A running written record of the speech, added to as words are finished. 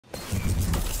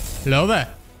Hello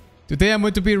there. Today I'm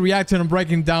going to be reacting and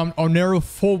breaking down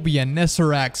Oneirophobia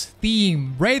Nezarec's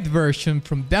theme raid version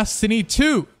from Destiny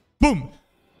 2. Boom!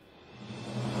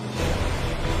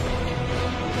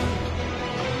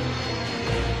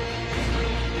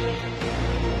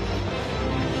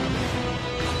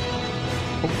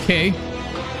 Okay.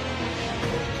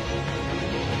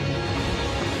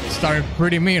 Started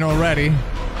pretty mean already.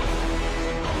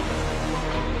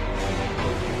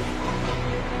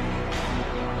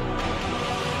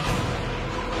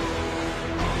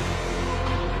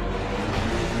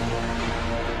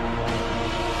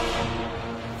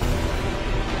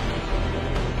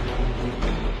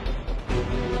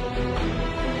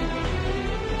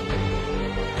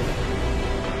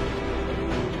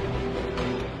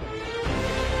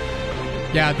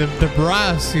 Yeah, the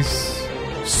brass is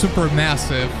super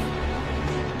massive.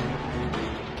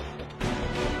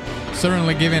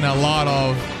 Certainly giving a lot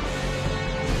of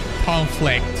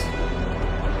conflict,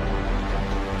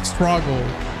 struggle,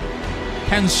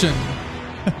 tension.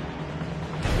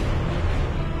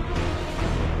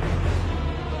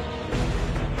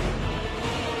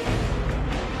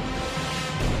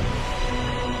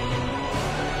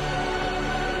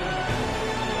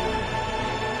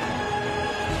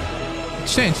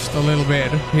 Changed a little bit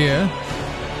here.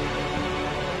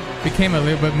 Became a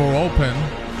little bit more open.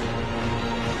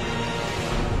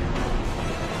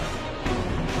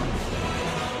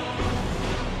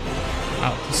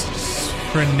 Wow, just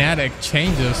frenetic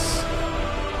changes.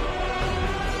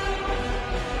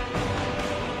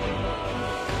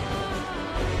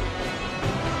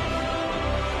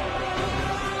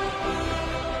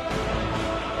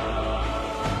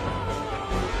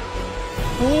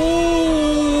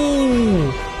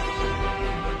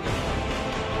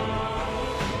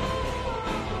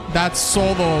 That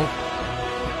solo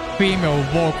female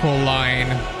vocal line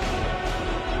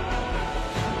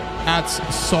adds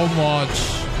so much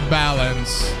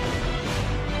balance.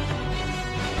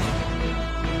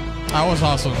 That was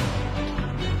awesome.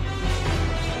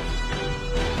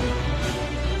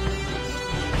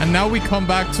 And now we come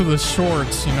back to the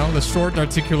shorts, you know, the short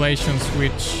articulations,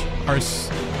 which are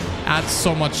add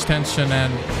so much tension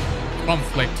and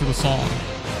conflict to the song.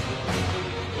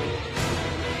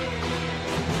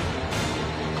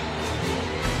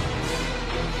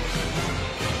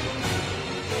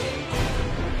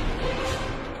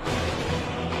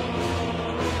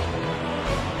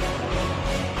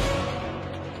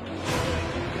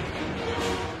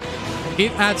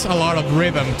 It adds a lot of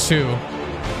rhythm too.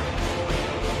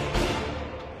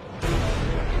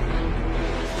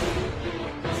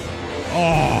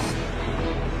 Oh.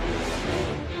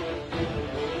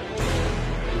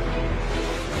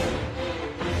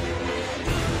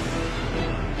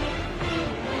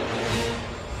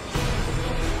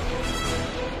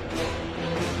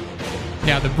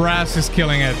 Yeah, the brass is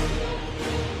killing it.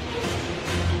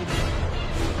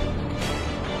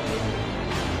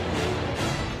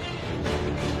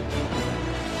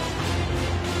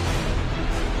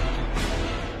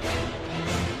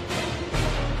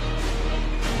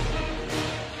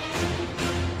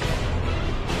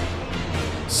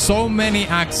 So many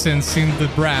accents in the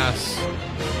brass.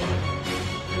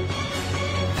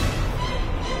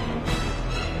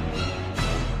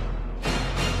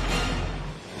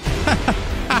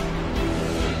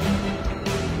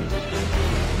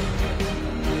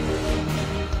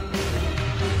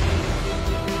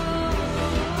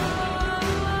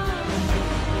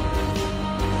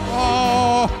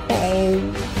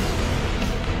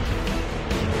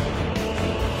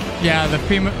 Yeah, the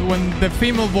female, when the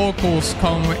female vocals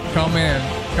comes in,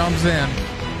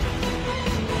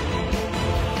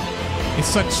 it's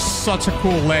such a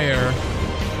cool layer.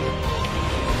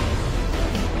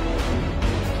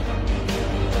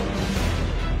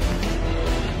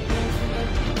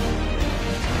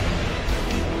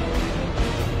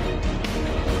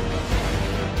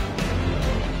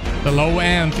 The low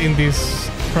end in this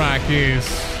track is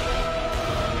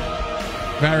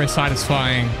very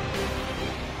satisfying.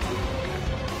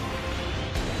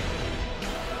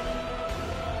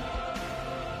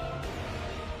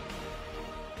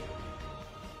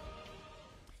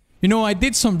 You know, I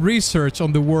did some research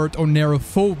on the word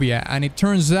Oneirophobia, and it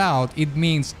turns out it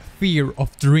means fear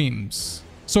of dreams.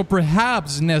 So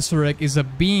perhaps Nezarec is a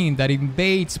being that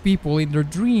invades people in their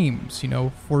dreams, you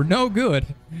know, for no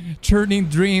good, turning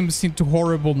dreams into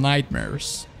horrible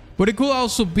nightmares. But it could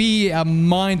also be a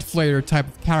mind flayer type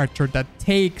of character that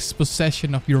takes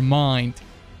possession of your mind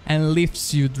and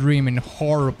leaves you dreaming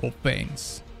horrible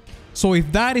things. So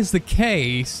if that is the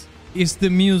case, is the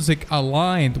music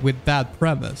aligned with that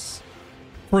premise?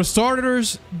 For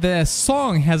starters, the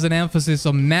song has an emphasis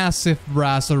on massive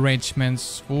brass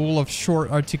arrangements full of short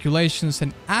articulations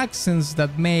and accents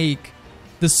that make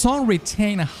the song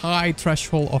retain a high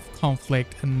threshold of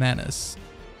conflict and menace.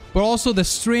 But also the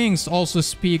strings also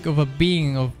speak of a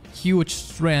being of huge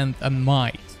strength and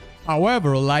might.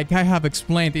 However, like I have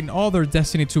explained in other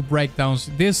Destiny 2 breakdowns,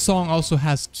 this song also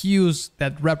has cues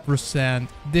that represent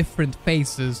different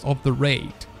phases of the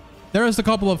raid. There is a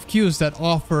couple of cues that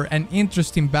offer an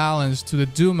interesting balance to the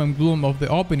doom and gloom of the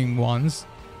opening ones,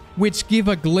 which give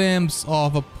a glimpse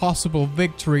of a possible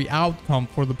victory outcome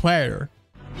for the player.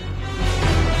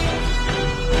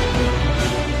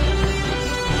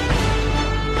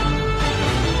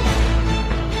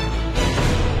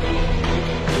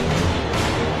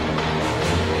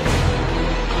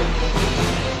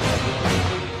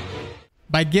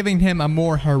 By giving him a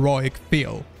more heroic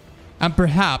feel. And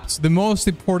perhaps the most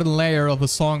important layer of the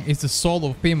song is the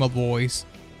solo female voice,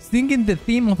 singing the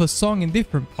theme of a song in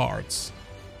different parts.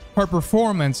 Her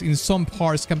performance in some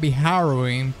parts can be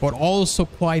harrowing, but also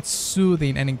quite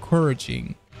soothing and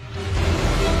encouraging.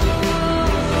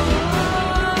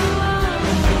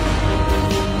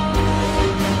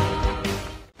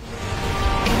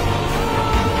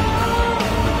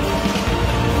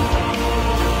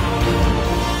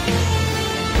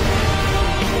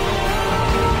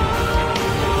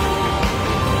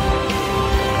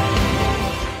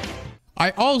 I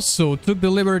also took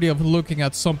the liberty of looking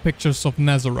at some pictures of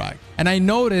Nezarec, and I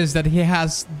noticed that he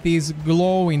has these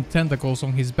glowing tentacles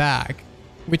on his back,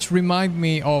 which remind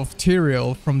me of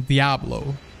Tyrael from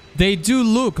Diablo. They do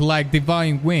look like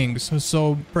divine wings,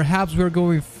 so perhaps we're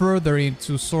going further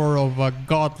into sort of a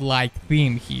godlike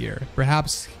theme here.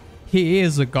 Perhaps he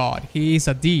is a god, he is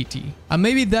a deity. And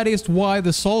maybe that is why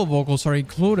the solo vocals are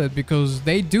included, because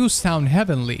they do sound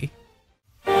heavenly.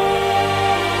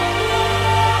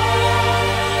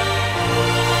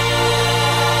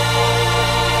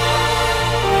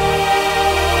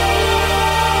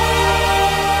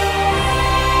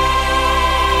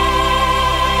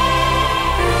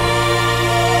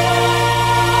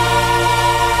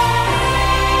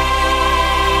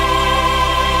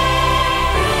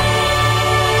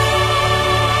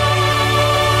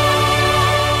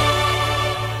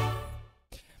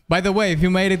 By the way, if you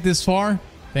made it this far,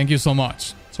 thank you so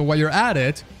much. So while you're at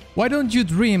it, why don't you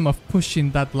dream of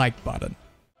pushing that like button?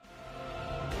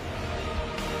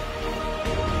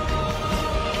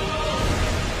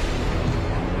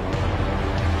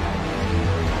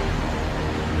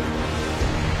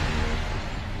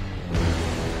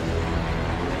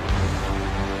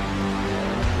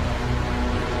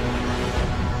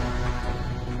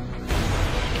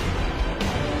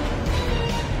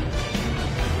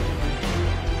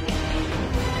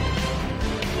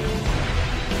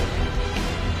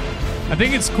 I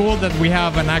think it's cool that we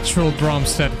have an actual drum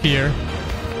set here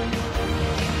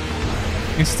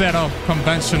instead of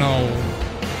conventional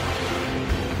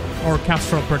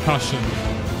orchestral percussion.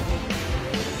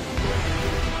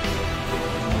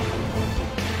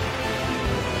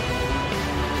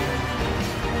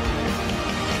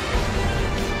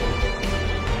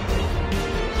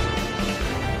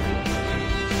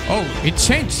 Oh, it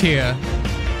changed here.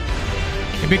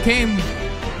 It became...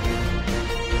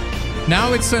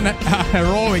 Now it's a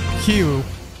heroic cue.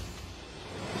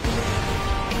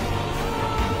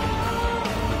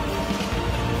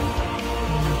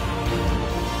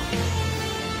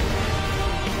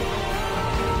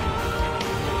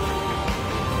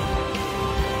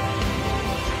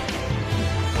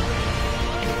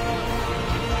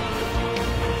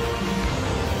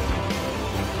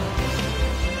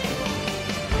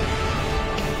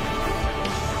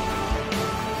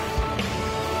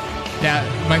 Yeah,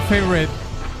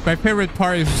 my favorite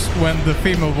part is when the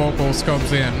female vocals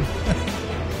comes in.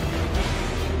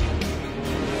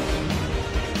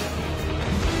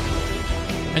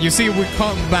 And you see we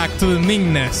come back to the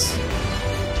meanness.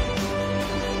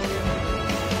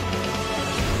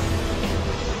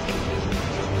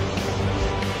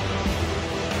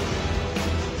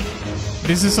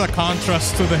 This is a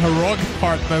contrast to the heroic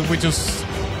part that we just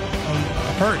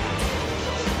heard.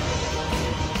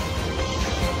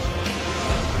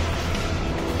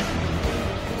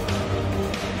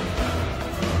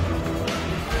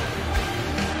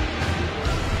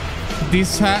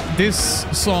 This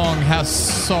song has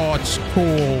such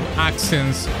cool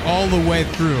accents all the way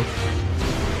through.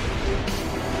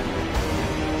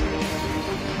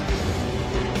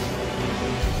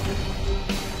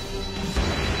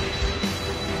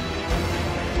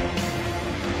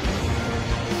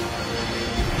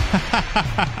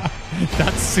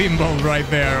 That symbol right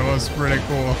there was pretty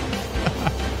cool.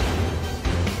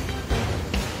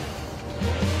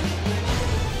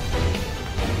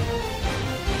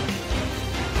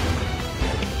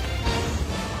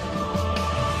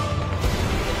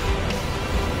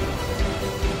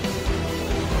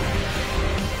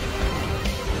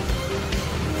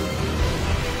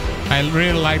 I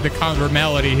really like the counter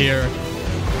melody here.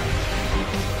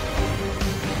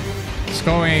 It's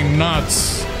going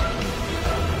nuts.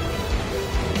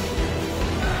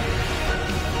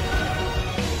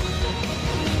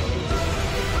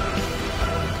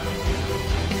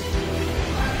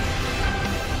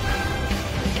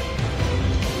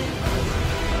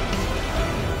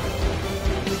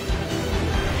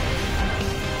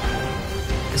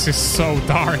 This is so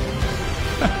dark.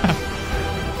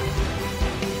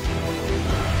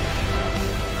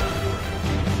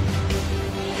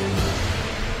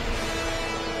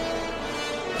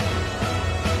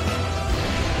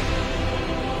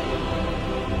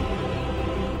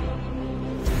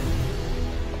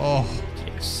 Oh,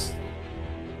 yes.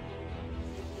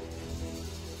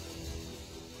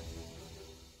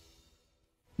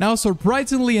 Now,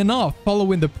 surprisingly enough,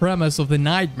 following the premise of the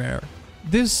nightmare,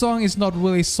 this song is not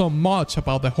really so much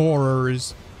about the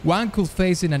horrors one could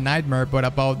face in a nightmare, but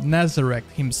about Nezarec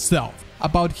himself,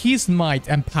 about his might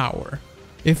and power.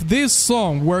 If this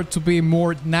song were to be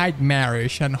more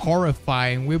nightmarish and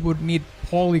horrifying, we would need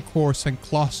polycores and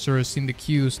clusters in the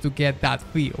cues to get that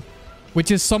feel,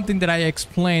 which is something that I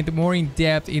explained more in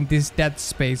depth in this Dead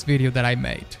Space video that I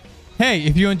made. Hey,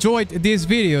 if you enjoyed this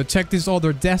video, check this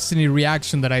other Destiny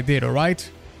reaction that I did,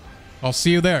 alright? I'll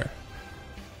see you there.